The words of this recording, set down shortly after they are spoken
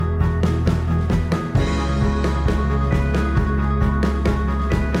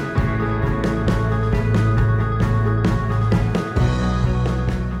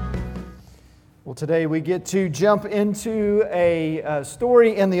Today we get to jump into a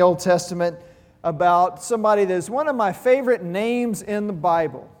story in the Old Testament about somebody that is one of my favorite names in the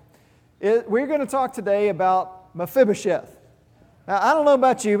Bible. We're going to talk today about Mephibosheth. Now, I don't know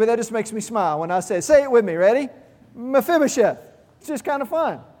about you, but that just makes me smile when I say it with me, ready? Mephibosheth. It's just kind of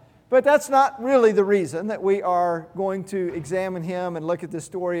fun. But that's not really the reason that we are going to examine him and look at this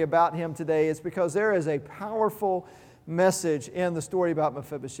story about him today. It's because there is a powerful message in the story about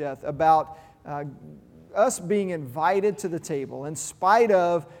Mephibosheth, about us being invited to the table in spite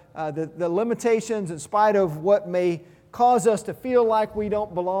of the limitations, in spite of what may cause us to feel like we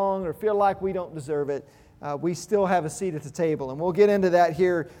don't belong or feel like we don't deserve it. We still have a seat at the table. And we'll get into that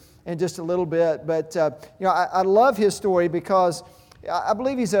here in just a little bit. But I love his story because I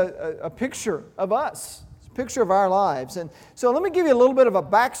believe he's a picture of us. It's a picture of our lives. And so let me give you a little bit of a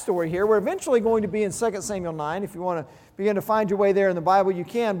backstory here. We're eventually going to be in 2 Samuel 9. If you want to begin to find your way there in the Bible, you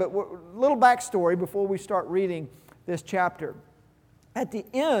can. But a little backstory before we start reading this chapter. At the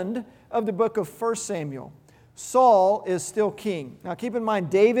end of the book of 1 Samuel, Saul is still king. Now keep in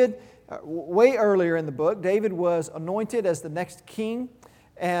mind, David, way earlier in the book, David was anointed as the next king.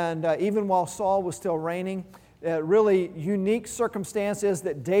 And even while Saul was still reigning, really unique circumstance is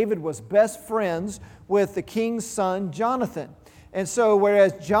that David was best friends with the king's son, Jonathan. And so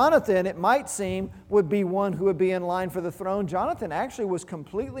whereas Jonathan, it might seem, would be one who would be in line for the throne, Jonathan actually was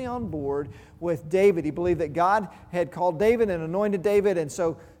completely on board with David. He believed that God had called David and anointed David, and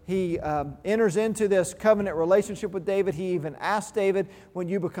so he enters into this covenant relationship with David. He even asked David, when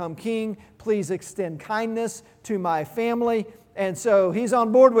you become king, please extend kindness to my family. And so he's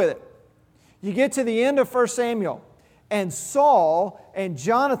on board with it. You get to the end of 1 Samuel, and Saul and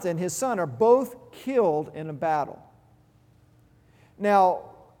Jonathan, his son, are both killed in a battle. Now,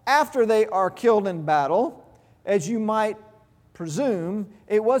 after they are killed in battle, as you might presume,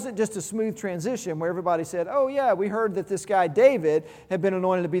 it wasn't just a smooth transition where everybody said, oh yeah, we heard that this guy David had been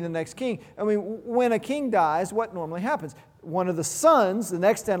anointed to be the next king. I mean, when a king dies, what normally happens? One of the sons, the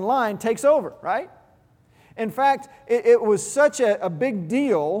next in line, takes over, right? In fact, it was such a big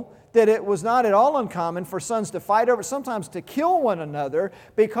deal that it was not at all uncommon for sons to fight over, sometimes to kill one another,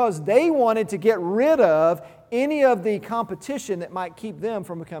 because they wanted to get rid of any of the competition that might keep them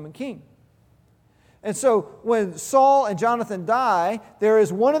from becoming king. And so when Saul and Jonathan die, there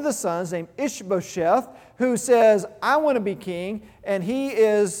is one of the sons named Ishbosheth who says, I want to be king, and he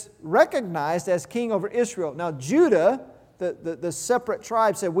is recognized as king over Israel. Now Judah, the separate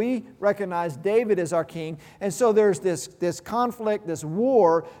tribe, said, we recognize David as our king. And so there's this conflict, this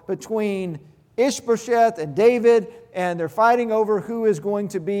war between Ishbosheth and David, and they're fighting over who is going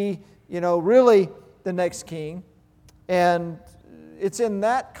to be, really the next king. And it's in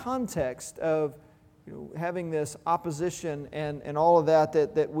that context of having this opposition and all of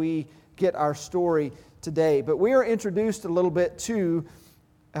that we get our story today. But we are introduced a little bit to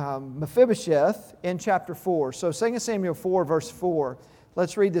Mephibosheth in chapter 4. So 2 Samuel 4, verse 4.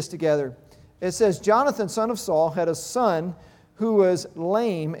 Let's read this together. It says, Jonathan, son of Saul, had a son who was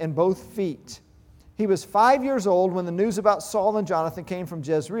lame in both feet. He was 5 years old when the news about Saul and Jonathan came from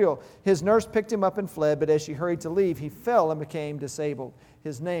Jezreel. His nurse picked him up and fled, but as she hurried to leave, he fell and became disabled.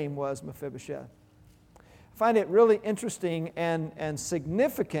 His name was Mephibosheth. I find it really interesting and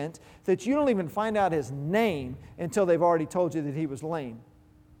significant that you don't even find out his name until they've already told you that he was lame.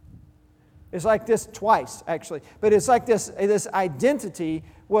 It's like this twice, actually. But it's like this identity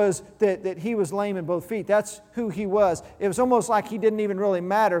was that he was lame in both feet. That's who he was. It was almost like he didn't even really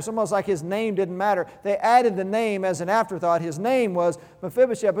matter. It's almost like his name didn't matter. They added the name as an afterthought. His name was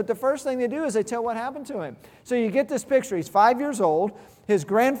Mephibosheth. But the first thing they do is they tell what happened to him. So you get this picture. He's 5 years old. His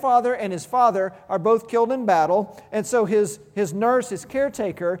grandfather and his father are both killed in battle. And so his nurse, his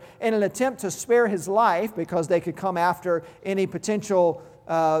caretaker, in an attempt to spare his life, because they could come after any potential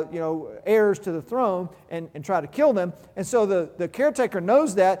heirs to the throne and try to kill them. And so the caretaker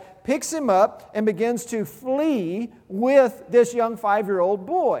knows that, picks him up, and begins to flee with this young 5-year-old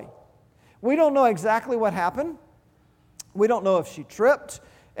boy. We don't know exactly what happened. We don't know if she tripped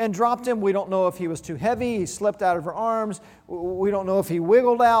and dropped him. We don't know if he was too heavy, he slipped out of her arms. We don't know if he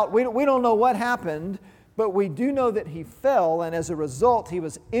wiggled out. We don't know what happened. But we do know that he fell, and as a result, he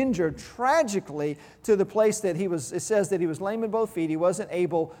was injured tragically to the place that it says that he was lame in both feet. He wasn't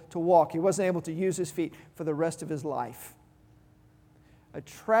able to walk. He wasn't able to use his feet for the rest of his life. A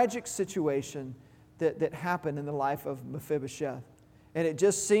tragic situation that happened in the life of Mephibosheth. And it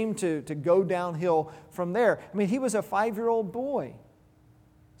just seemed to go downhill from there. I mean, he was a 5-year-old boy.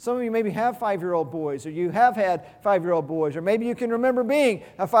 Some of you maybe have 5-year-old boys, or you have had 5-year-old boys, or maybe you can remember being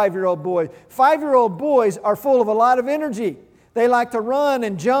a 5-year-old boy. 5-year-old boys are full of a lot of energy. They like to run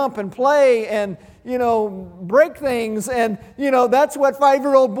and jump and play and, break things. And, that's what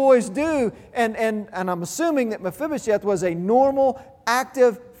 5-year-old boys do. And I'm assuming that Mephibosheth was a normal,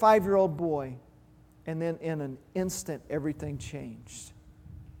 active 5-year-old boy. And then in an instant, everything changed.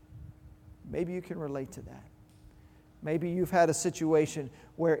 Maybe you can relate to that. Maybe you've had a situation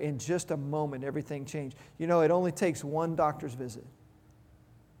where in just a moment, everything changed. It only takes one doctor's visit.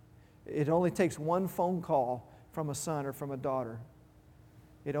 It only takes one phone call from a son or from a daughter.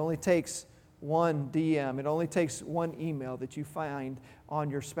 It only takes one DM. It only takes one email that you find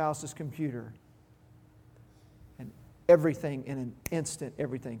on your spouse's computer. And everything, in an instant,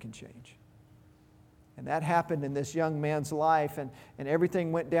 everything can change. And that happened in this young man's life, and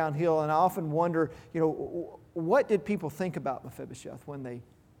everything went downhill. And I often wonder, what did people think about Mephibosheth when they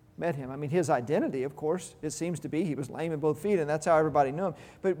met him? I mean, his identity, of course, it seems to be he was lame in both feet, and that's how everybody knew him.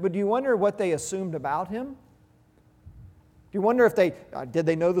 But do you wonder what they assumed about him? Do you wonder if did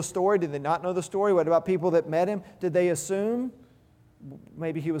they know the story? Did they not know the story? What about people that met him? Did they assume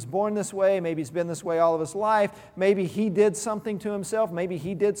maybe he was born this way? Maybe he's been this way all of his life. Maybe he did something to himself. Maybe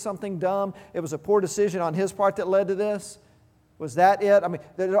he did something dumb. It was a poor decision on his part that led to this. Was that it? I mean,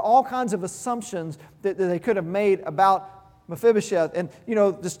 there are all kinds of assumptions that they could have made about Mephibosheth. And,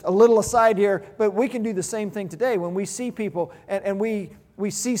 just a little aside here, but we can do the same thing today when we see people and we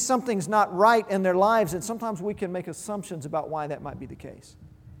see something's not right in their lives, and sometimes we can make assumptions about why that might be the case.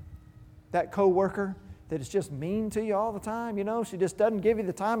 That coworker that is just mean to you all the time, she just doesn't give you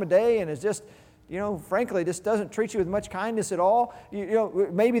the time of day and is just, frankly, just doesn't treat you with much kindness at all.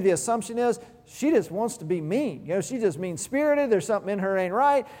 Maybe the assumption is she just wants to be mean. She's just mean-spirited. There's something in her ain't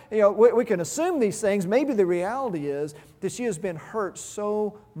right. We can assume these things. Maybe the reality is that she has been hurt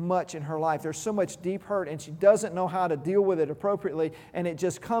so much in her life. There's so much deep hurt, and she doesn't know how to deal with it appropriately, and it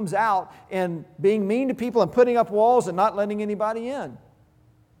just comes out in being mean to people and putting up walls and not letting anybody in.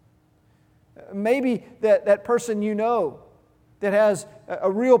 Maybe that person that has a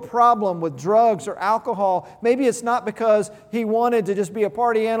real problem with drugs or alcohol, maybe it's not because he wanted to just be a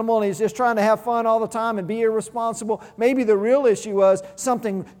party animal and he's just trying to have fun all the time and be irresponsible. Maybe the real issue was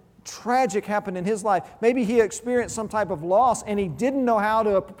something tragic happened in his life. Maybe he experienced some type of loss and he didn't know how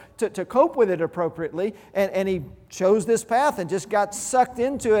to cope with it appropriately, and he chose this path and just got sucked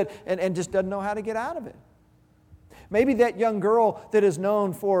into it and just doesn't know how to get out of it. Maybe that young girl that is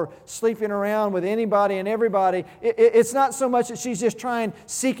known for sleeping around with anybody and everybody, it's not so much that she's just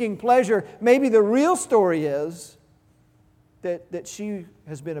seeking pleasure. Maybe the real story is that she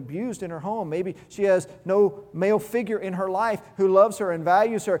has been abused in her home. Maybe she has no male figure in her life who loves her and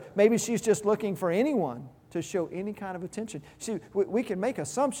values her. Maybe she's just looking for anyone to show any kind of attention. See, we can make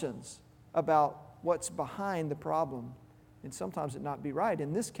assumptions about what's behind the problem, and sometimes it not be right.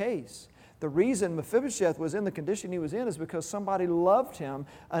 In this case, the reason Mephibosheth was in the condition he was in is because somebody loved him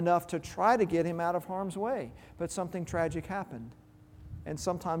enough to try to get him out of harm's way. But something tragic happened. And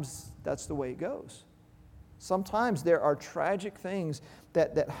sometimes that's the way it goes. Sometimes there are tragic things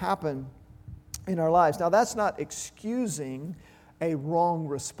that happen in our lives. Now, that's not excusing a wrong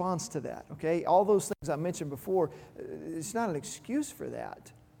response to that, okay? All those things I mentioned before, it's not an excuse for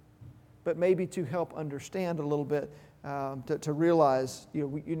that. But maybe to help understand a little bit, to realize,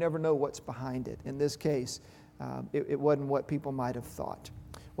 you never know what's behind it. In this case, it wasn't what people might have thought.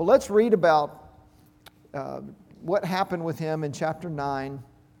 Well, let's read about what happened with him in chapter 9.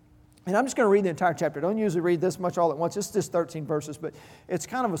 And I'm just going to read the entire chapter. I don't usually read this much all at once. It's just 13 verses, but it's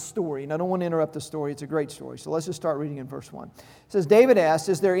kind of a story, and I don't want to interrupt the story. It's a great story. So let's just start reading in verse 1. It says, David asked,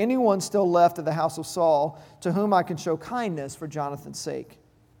 "Is there anyone still left of the house of Saul to whom I can show kindness for Jonathan's sake?"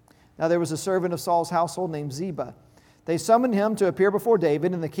 Now there was a servant of Saul's household named Ziba. They summoned him to appear before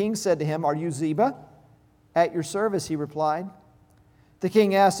David, and the king said to him, "Are you Ziba?" "At your service," he replied. The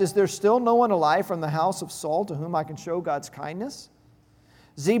king asked, "Is there still no one alive from the house of Saul to whom I can show God's kindness?"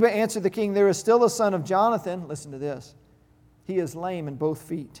 Ziba answered the king, "There is still a son of Jonathan." Listen to this. "He is lame in both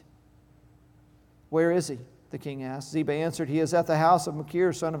feet." "Where is he?" the king asked. Ziba answered, "He is at the house of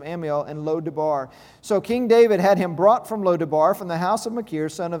Machir, son of Ammiel, in Lo-debar." So King David had him brought from Lo-debar, from the house of Machir,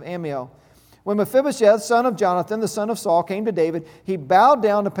 son of Ammiel. When Mephibosheth, son of Jonathan, the son of Saul, came to David, he bowed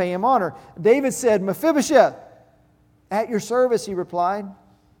down to pay him honor. David said, "Mephibosheth." "At your service," he replied.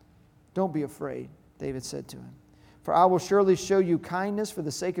 "Don't be afraid," David said to him, "for I will surely show you kindness for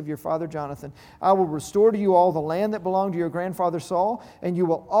the sake of your father Jonathan. I will restore to you all the land that belonged to your grandfather Saul, and you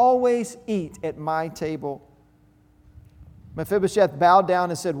will always eat at my table." Mephibosheth bowed down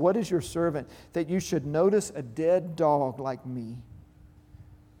and said, "What is your servant that you should notice a dead dog like me?"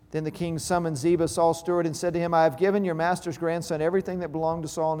 Then the king summoned Ziba, Saul's steward, and said to him, I have given your master's grandson everything that belonged to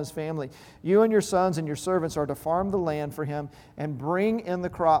Saul and his family. You and your sons and your servants are to farm the land for him and bring in the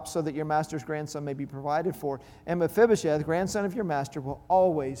crops so that your master's grandson may be provided for. And Mephibosheth, grandson of your master, will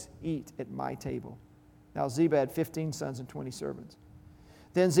always eat at my table. Now Ziba had 15 sons and 20 servants.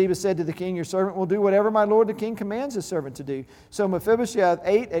 Then Ziba said to the king, your servant will do whatever my lord the king commands his servant to do. So Mephibosheth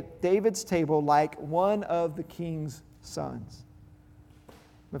ate at David's table like one of the king's sons.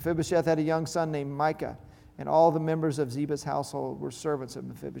 Mephibosheth had a young son named Micah, and all the members of Ziba's household were servants of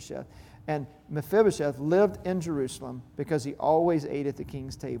Mephibosheth. And Mephibosheth lived in Jerusalem because he always ate at the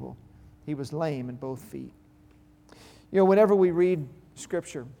king's table. He was lame in both feet. You know, whenever we read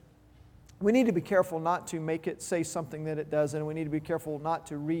Scripture, we need to be careful not to make it say something that it doesn't. We need to be careful not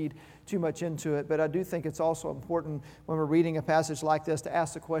to read too much into it. But I do think it's also important when we're reading a passage like this to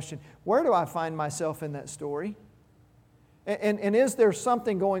ask the question, where do I find myself in that story? And is there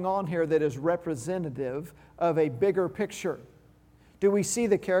something going on here that is representative of a bigger picture? Do we see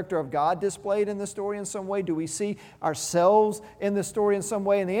the character of God displayed in the story in some way? Do we see ourselves in the story in some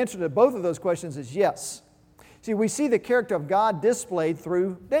way? And the answer to both of those questions is yes. See, we see the character of God displayed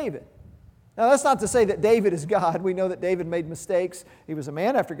through David. Now, that's not to say that David is God. We know that David made mistakes. He was a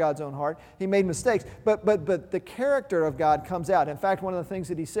man after God's own heart. He made mistakes. But the character of God comes out. In fact, one of the things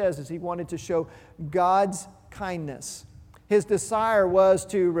that he says is he wanted to show God's kindness. His desire was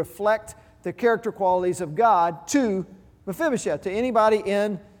to reflect the character qualities of God to Mephibosheth, to anybody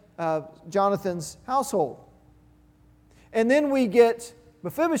in Jonathan's household. And then we get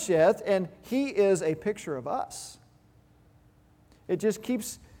Mephibosheth, and he is a picture of us. It just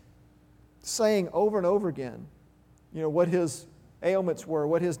keeps saying over and over again, you know, what his ailments were,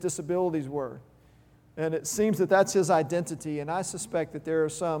 what his disabilities were. And it seems that that's his identity. And I suspect that there are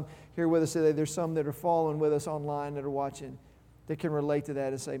some here with us today, there's some that are following with us online that are watching that can relate to that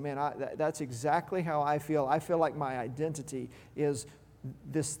and say, man, that's exactly how I feel. I feel like my identity is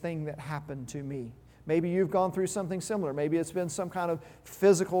this thing that happened to me. Maybe you've gone through something similar. Maybe it's been some kind of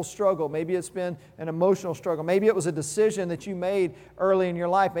physical struggle. Maybe it's been an emotional struggle. Maybe it was a decision that you made early in your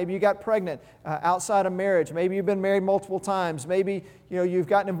life. Maybe you got pregnant outside of marriage. Maybe you've been married multiple times. Maybe you've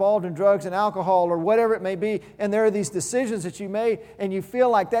gotten involved in drugs and alcohol or whatever it may be. And there are these decisions that you made and you feel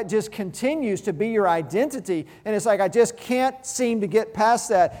like that just continues to be your identity. And it's like, I just can't seem to get past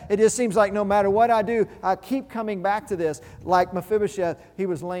that. It just seems like no matter what I do, I keep coming back to this. Like Mephibosheth, he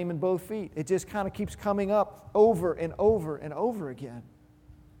was lame in both feet. It just kind of keeps coming up over and over and over again.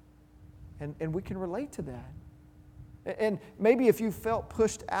 And we can relate to that. And maybe if you felt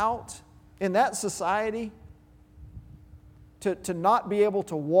pushed out in that society, to not be able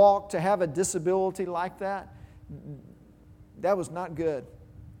to walk, to have a disability like that, that was not good.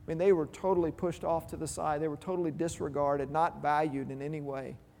 I mean, they were totally pushed off to the side. They were totally disregarded, not valued in any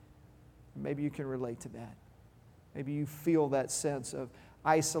way. Maybe you can relate to that. Maybe you feel that sense of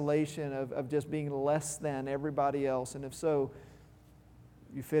isolation, of just being less than everybody else. And if so,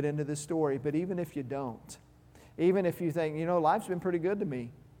 you fit into this story. But even if you don't, even if you think, life's been pretty good to me,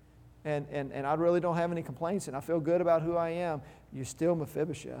 and I really don't have any complaints, and I feel good about who I am, you're still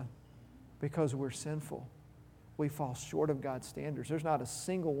Mephibosheth because we're sinful. We fall short of God's standards. There's not a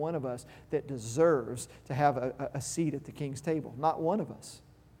single one of us that deserves to have a seat at the king's table. Not one of us.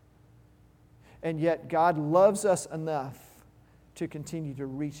 And yet God loves us enough to continue to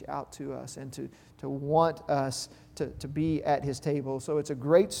reach out to us and to want us to be at His table. So it's a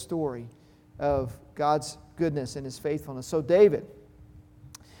great story of God's goodness and His faithfulness. So David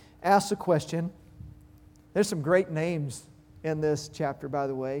asks a question. There's some great names in this chapter, by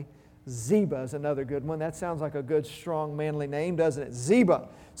the way. Ziba is another good one. That sounds like a good, strong, manly name, doesn't it? Ziba.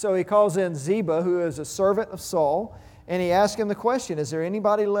 So he calls in Ziba, who is a servant of Saul, and he asks him the question, is there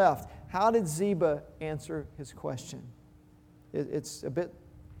anybody left? How did Ziba answer his question? It's a bit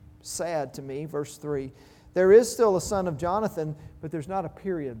sad to me. Verse 3, there is still a son of Jonathan, but there's not a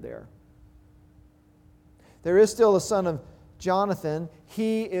period there. There is still a son of Jonathan.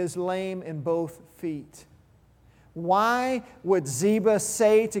 He is lame in both feet. Why would Ziba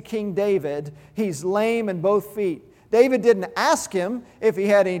say to King David, he's lame in both feet? David didn't ask him if he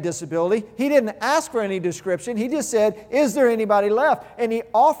had any disability. He didn't ask for any description. He just said, is there anybody left? And he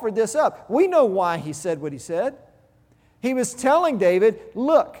offered this up. We know why he said what he said. He was telling David,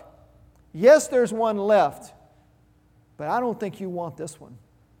 look, yes, there's one left, but I don't think you want this one.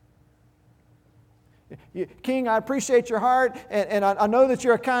 King, I appreciate your heart, and I know that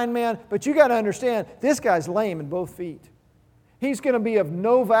you're a kind man, but you got to understand, this guy's lame in both feet. He's going to be of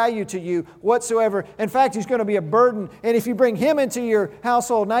no value to you whatsoever. In fact, he's going to be a burden. And if you bring him into your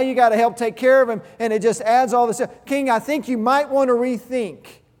household, now you got to help take care of him, and it just adds all this stuff. King, I think you might want to rethink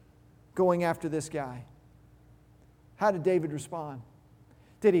going after this guy. How did David respond?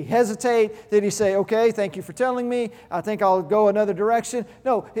 Did he hesitate? Did he say, okay, thank you for telling me. I think I'll go another direction?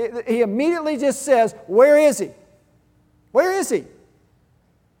 No, he immediately just says, where is he? Where is he?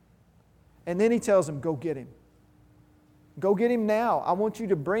 And then he tells him, go get him. Go get him now. I want you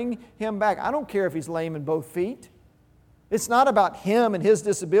to bring him back. I don't care if he's lame in both feet. It's not about him and his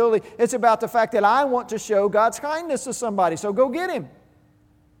disability. It's about the fact that I want to show God's kindness to somebody. So go get him.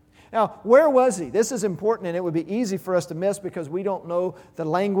 Now, where was he? This is important, and it would be easy for us to miss because we don't know the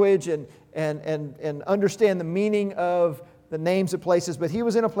language and understand the meaning of the names of places. But he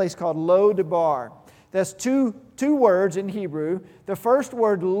was in a place called Lo Debar. That's two words in Hebrew. The first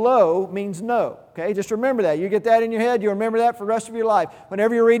word, lo, means no. Okay, just remember that. You get that in your head, you remember that for the rest of your life.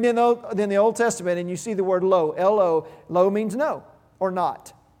 Whenever you're reading in the Old Testament and you see the word lo, L-O, lo means no or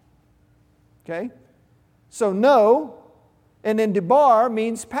not. Okay? So no, and then debar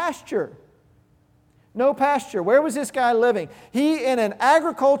means pasture. No pasture. Where was this guy living? He, in an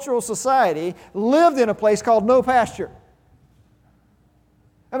agricultural society, lived in a place called no pasture.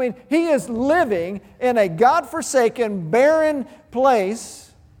 I mean, he is living in a God-forsaken, barren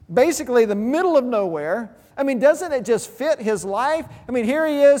place, basically the middle of nowhere. I mean, doesn't it just fit his life? I mean, here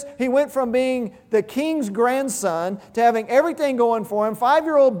he is. He went from being the king's grandson to having everything going for him.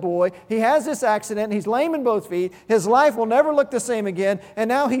 5-year-old boy. He has this accident. He's lame in both feet. His life will never look the same again. And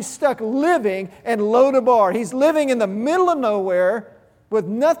now he's stuck living in Lo Debar. He's living in the middle of nowhere with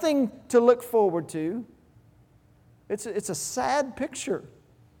nothing to look forward to. It's a sad picture.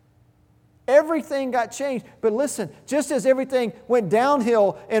 Everything got changed. But listen, just as everything went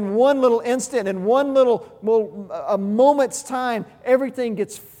downhill in one little instant, in a moment's time, everything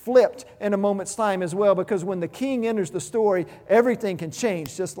gets flipped in a moment's time as well, because when the king enters the story, everything can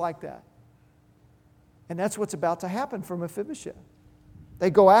change just like that. And that's what's about to happen for Mephibosheth. They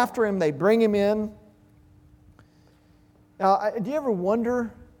go after him, they bring him in. Now, do you ever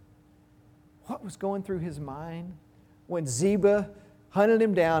wonder what was going through his mind when Ziba hunted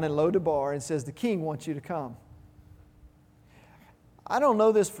him down in Lo Debar and says, the king wants you to come? I don't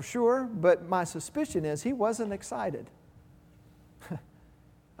know this for sure, but my suspicion is he wasn't excited.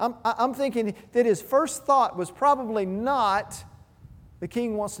 I'm thinking that his first thought was probably not, the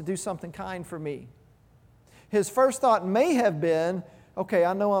king wants to do something kind for me. His first thought may have been, okay,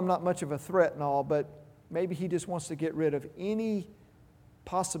 I know I'm not much of a threat and all, but maybe he just wants to get rid of any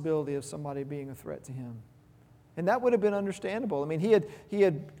possibility of somebody being a threat to him. And that would have been understandable. I mean, he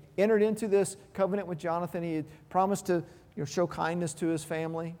had entered into this covenant with Jonathan. He had promised to show kindness to his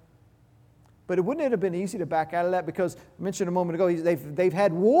family. But wouldn't it have been easy to back out of that? Because I mentioned a moment ago, they've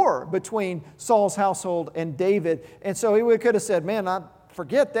had war between Saul's household and David. And so he could have said, man,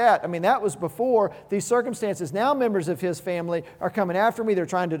 forget that. I mean, that was before these circumstances. Now members of his family are coming after me. They're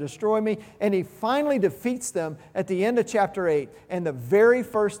trying to destroy me. And he finally defeats them at the end of chapter 8. And the very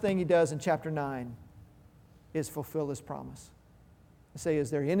first thing he does in chapter 9 is fulfill his promise. I say,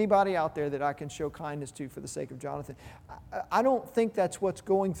 is there anybody out there that I can show kindness to for the sake of Jonathan? I don't think that's what's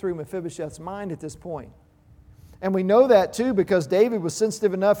going through Mephibosheth's mind at this point. And we know that too because David was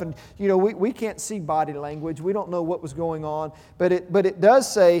sensitive enough, and we can't see body language. We don't know what was going on. But it does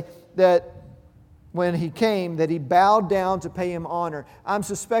say that when he came, that he bowed down to pay him honor. I'm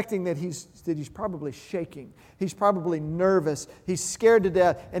suspecting that he's probably shaking. He's probably nervous. He's scared to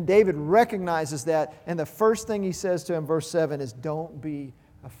death. And David recognizes that. And the first thing he says to him, verse 7, is, don't be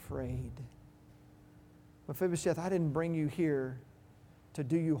afraid. Mephibosheth, I didn't bring you here to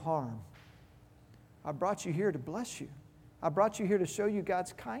do you harm. I brought you here to bless you. I brought you here to show you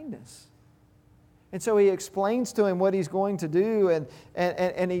God's kindness. And so he explains to him what he's going to do,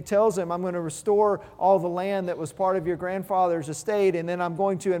 and he tells him, I'm going to restore all the land that was part of your grandfather's estate, and then I'm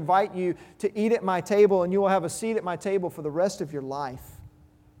going to invite you to eat at my table, and you will have a seat at my table for the rest of your life.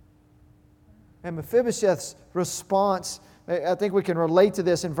 And Mephibosheth's response, I think we can relate to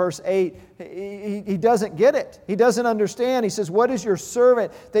this in verse 8. He doesn't get it. He doesn't understand. He says, what is your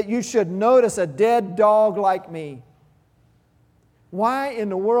servant that you should notice a dead dog like me? Why in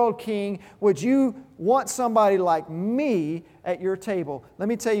the world, King, would you want somebody like me at your table? Let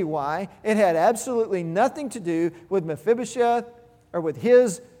me tell you why. It had absolutely nothing to do with Mephibosheth or with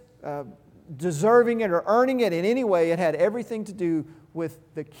his deserving it or earning it in any way. It had everything to do with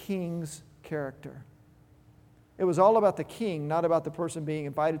the king's character. It was all about the king, not about the person being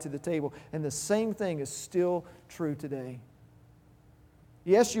invited to the table. And the same thing is still true today.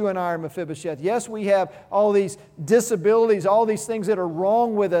 Yes, you and I are Mephibosheth. Yes, we have all these disabilities, all these things that are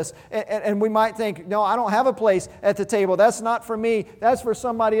wrong with us. And we might think, no, I don't have a place at the table. That's not for me. That's for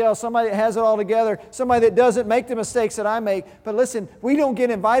somebody else, somebody that has it all together, somebody that doesn't make the mistakes that I make. But listen, we don't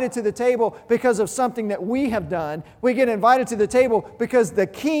get invited to the table because of something that we have done. We get invited to the table because the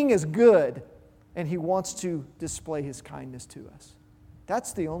King is good and He wants to display His kindness to us.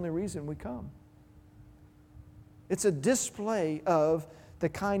 That's the only reason we come. It's a display of the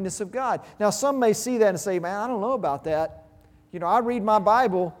kindness of God. Now, some may see that and say, man, I don't know about that. You know, I read my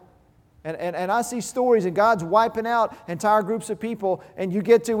Bible and I see stories and God's wiping out entire groups of people. And you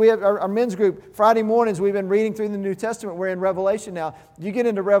get to, we have our men's group, Friday mornings, we've been reading through the New Testament. We're in Revelation now. You get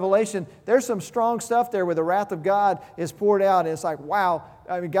into Revelation, there's some strong stuff there where the wrath of God is poured out. And it's like, wow,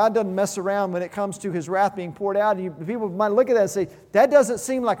 I mean, God doesn't mess around when it comes to His wrath being poured out. And people might look at that and say, that doesn't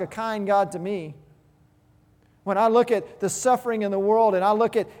seem like a kind God to me. When I look at the suffering in the world and I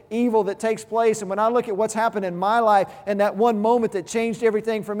look at evil that takes place and when I look at what's happened in my life and that one moment that changed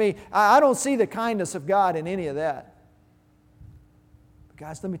everything for me, I don't see the kindness of God in any of that. But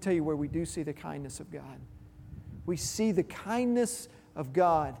guys, let me tell you where we do see the kindness of God. We see the kindness of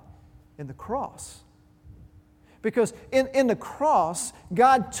God in the cross. Because in the cross,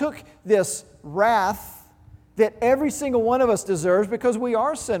 God took this wrath that every single one of us deserves because we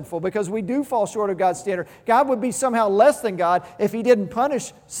are sinful, because we do fall short of God's standard. God would be somehow less than God if He didn't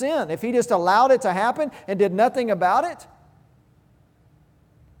punish sin, if He just allowed it to happen and did nothing about it.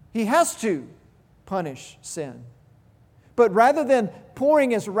 He has to punish sin. But rather than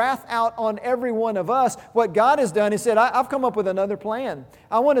pouring His wrath out on every one of us, what God has done is said, I've come up with another plan.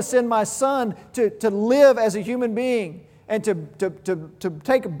 I want to send my Son to live as a human being and to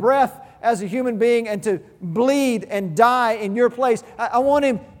take breath as a human being and to bleed and die in your place. I want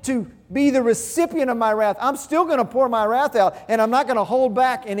Him to be the recipient of my wrath. I'm still going to pour my wrath out, and I'm not going to hold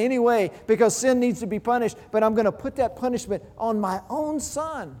back in any way because sin needs to be punished, but I'm going to put that punishment on my own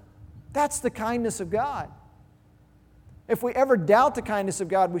Son. That's the kindness of God. If we ever doubt the kindness of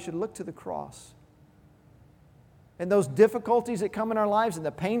God, we should look to the cross. And those difficulties that come in our lives and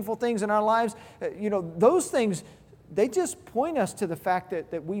the painful things in our lives, those things, they just point us to the fact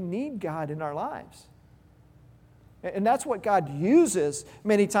that we need God in our lives. And that's what God uses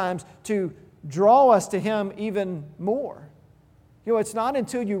many times to draw us to Him even more. It's not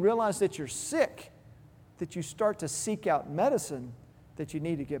until you realize that you're sick that you start to seek out medicine that you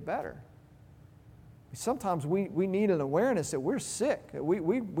need to get better. Sometimes we need an awareness that we're sick.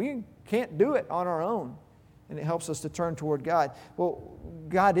 We can't do it on our own. And it helps us to turn toward God. Well,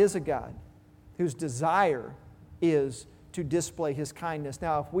 God is a God whose desire is to display His kindness.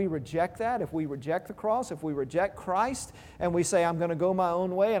 Now, if we reject that, if we reject the cross, if we reject Christ, and we say, I'm going to go my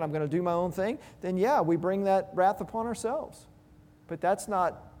own way and I'm going to do my own thing, then yeah, we bring that wrath upon ourselves. But that's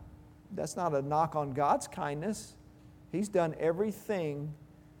not a knock on God's kindness. He's done everything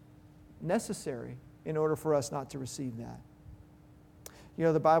necessary in order for us not to receive that.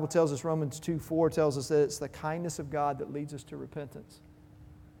 The Bible tells us, Romans 2:4 tells us that it's the kindness of God that leads us to repentance.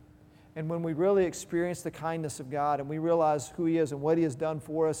 And when we really experience the kindness of God and we realize who He is and what He has done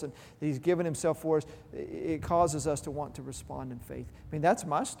for us and that He's given Himself for us, it causes us to want to respond in faith. I mean, that's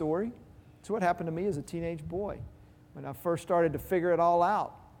my story. It's what happened to me as a teenage boy. When I first started to figure it all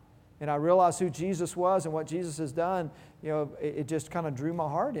out and I realized who Jesus was and what Jesus has done, it just kind of drew my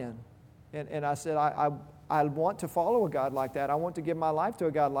heart in. And I said, I want to follow a God like that. I want to give my life to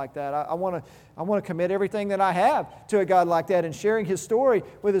a God like that. I want to commit everything that I have to a God like that. And sharing His story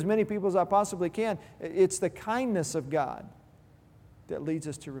with as many people as I possibly can. It's the kindness of God that leads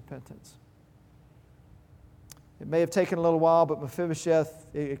us to repentance. It may have taken a little while, but Mephibosheth,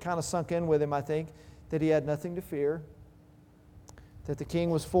 it kind of sunk in with him, I think, that he had nothing to fear. That the king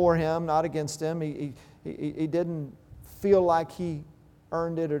was for him, not against him. He didn't feel like he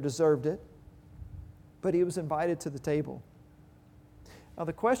earned it or deserved it. But he was invited to the table. Now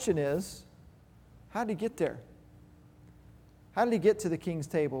the question is, how did he get there? How did he get to the king's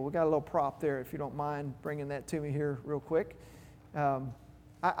table? We got a little prop there, if you don't mind bringing that to me here real quick.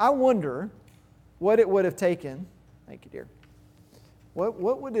 I wonder what it would have taken. Thank you, dear.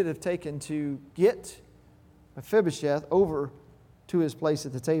 What would it have taken to get Mephibosheth over to his place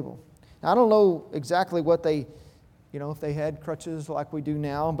at the table? Now, I don't know exactly what they, if they had crutches like we do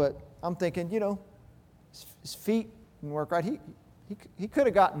now, but I'm thinking, his feet didn't work right. He could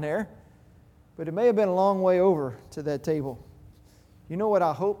have gotten there, but it may have been a long way over to that table. You know what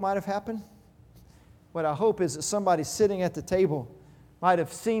I hope might have happened? What I hope is that somebody sitting at the table might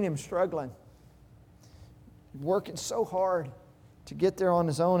have seen him struggling, working so hard to get there on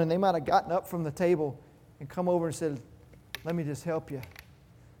his own, and they might have gotten up from the table and come over and said, let me just help you.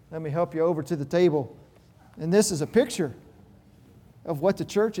 Let me help you over to the table. And this is a picture of what the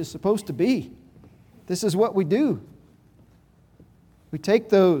church is supposed to be. This is what we do. We take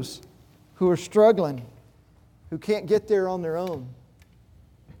those who are struggling, who can't get there on their own,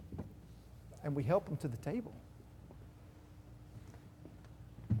 and we help them to the table.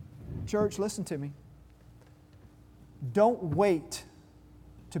 Church, listen to me. Don't wait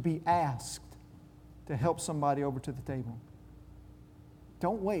to be asked to help somebody over to the table.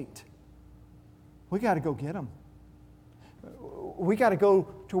 Don't wait. We got to go get them. We got to go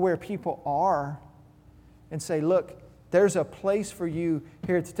to where people are and say, look, there's a place for you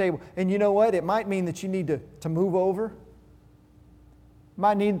here at the table. And you know what? It might mean that you need to move over. It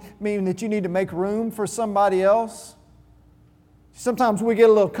might mean that you need to make room for somebody else. Sometimes we get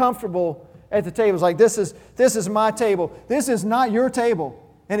a little comfortable at the table. It's like, this is my table. This is not your table.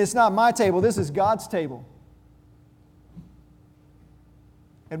 And it's not my table. This is God's table.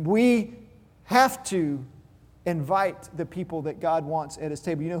 And we have to invite the people that God wants at His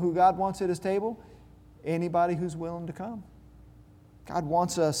table. You know who God wants at His table? Anybody who's willing to come. God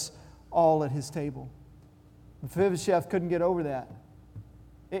wants us all at His table. Mephibosheth couldn't get over that.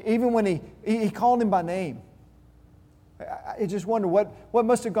 Even when he called him by name. I just wonder what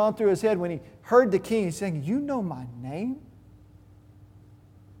must have gone through his head when he heard the king saying, you know my name?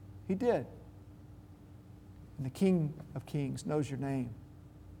 He did. And the King of Kings knows your name.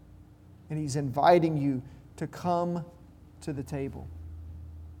 And He's inviting you to come to the table.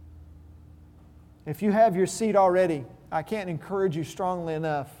 If you have your seat already, I can't encourage you strongly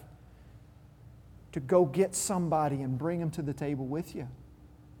enough to go get somebody and bring them to the table with you.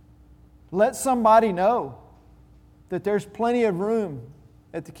 Let somebody know that there's plenty of room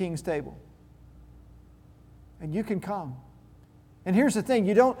at the King's table. And you can come. And here's the thing,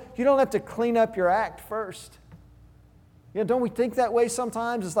 you don't have to clean up your act first. Don't we think that way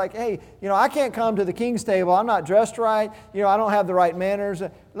sometimes? It's like, hey, I can't come to the King's table. I'm not dressed right. I don't have the right manners.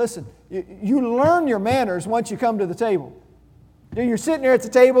 Listen, you learn your manners once you come to the table. You're sitting there at the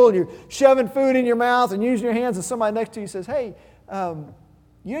table and you're shoving food in your mouth and using your hands, and somebody next to you says, hey,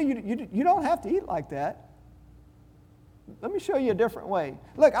 you don't have to eat like that. Let me show you a different way.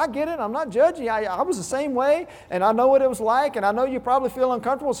 Look, I get it. I'm not judging. I was the same way, and I know what it was like, and I know you probably feel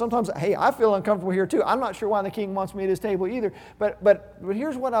uncomfortable. Sometimes, hey, I feel uncomfortable here too. I'm not sure why the King wants me at His table either. But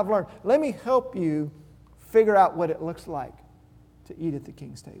here's what I've learned. Let me help you figure out what it looks like to eat at the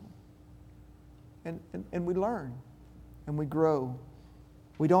King's table. And we learn, and we grow.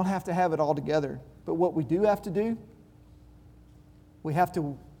 We don't have to have it all together. But what we do have to do, we have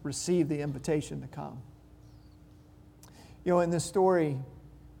to receive the invitation to come. In this story,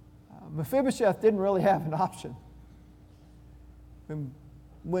 Mephibosheth didn't really have an option.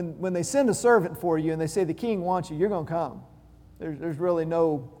 When they send a servant for you and they say the king wants you, you're going to come. There's really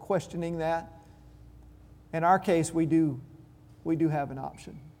no questioning that. In our case, we do have an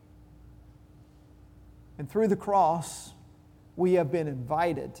option. And through the cross, we have been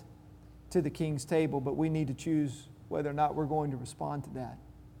invited to the King's table, but we need to choose whether or not we're going to respond to that.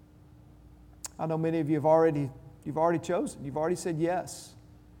 I know many of you You've already chosen. You've already said yes.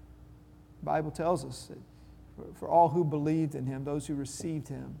 The Bible tells us that for all who believed in Him, those who received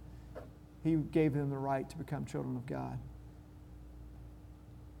Him, He gave them the right to become children of God.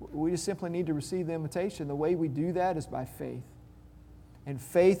 We just simply need to receive the invitation. The way we do that is by faith. And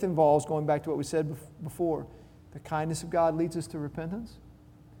faith involves, going back to what we said before, the kindness of God leads us to repentance.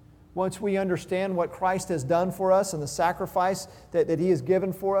 Once we understand what Christ has done for us and the sacrifice that He has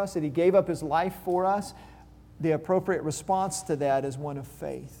given for us, that He gave up His life for us, the appropriate response to that is one of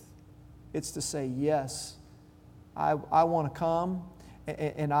faith. It's to say, yes, I want to come,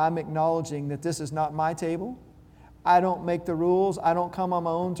 and I'm acknowledging that this is not my table. I don't make the rules. I don't come on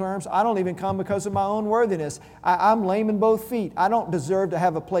my own terms. I don't even come because of my own worthiness. I'm lame in both feet. I don't deserve to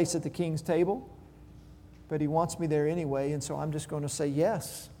have a place at the King's table, but He wants me there anyway, and so I'm just going to say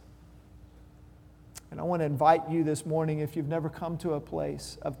yes. And I want to invite you this morning, if you've never come to a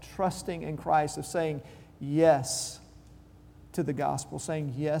place of trusting in Christ, of saying yes to the gospel,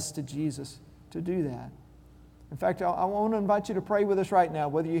 saying yes to Jesus, to do that. In fact, I want to invite you to pray with us right now,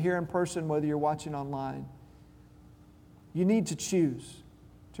 whether you're here in person, whether you're watching online. You need to choose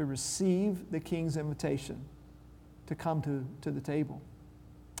to receive the King's invitation to come to the table.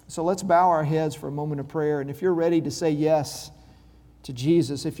 So let's bow our heads for a moment of prayer. And if you're ready to say yes to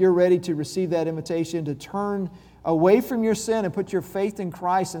Jesus, if you're ready to receive that invitation to turn away from your sin and put your faith in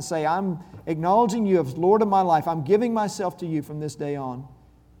Christ and say, I'm acknowledging You as Lord of my life. I'm giving myself to You from this day on.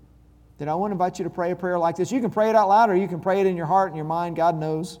 Then I want to invite you to pray a prayer like this. You can pray it out loud or you can pray it in your heart and your mind. God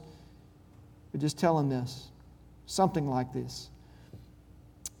knows. But just tell Him this. Something like this.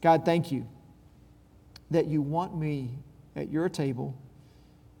 God, thank you that you want me at your table.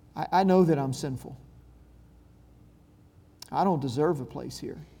 I know that I'm sinful. I don't deserve a place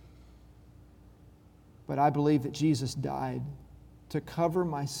here. But I believe that Jesus died to cover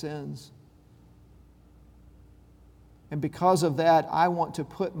my sins. And because of that, I want to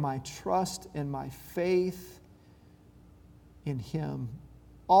put my trust and my faith in Him.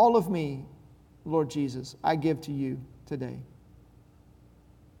 All of me, Lord Jesus, I give to you today.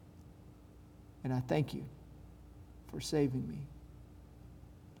 And I thank you for saving me.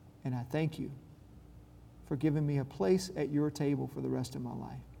 And I thank you for giving me a place at your table for the rest of my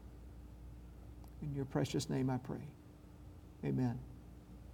life. In your precious name I pray. Amen.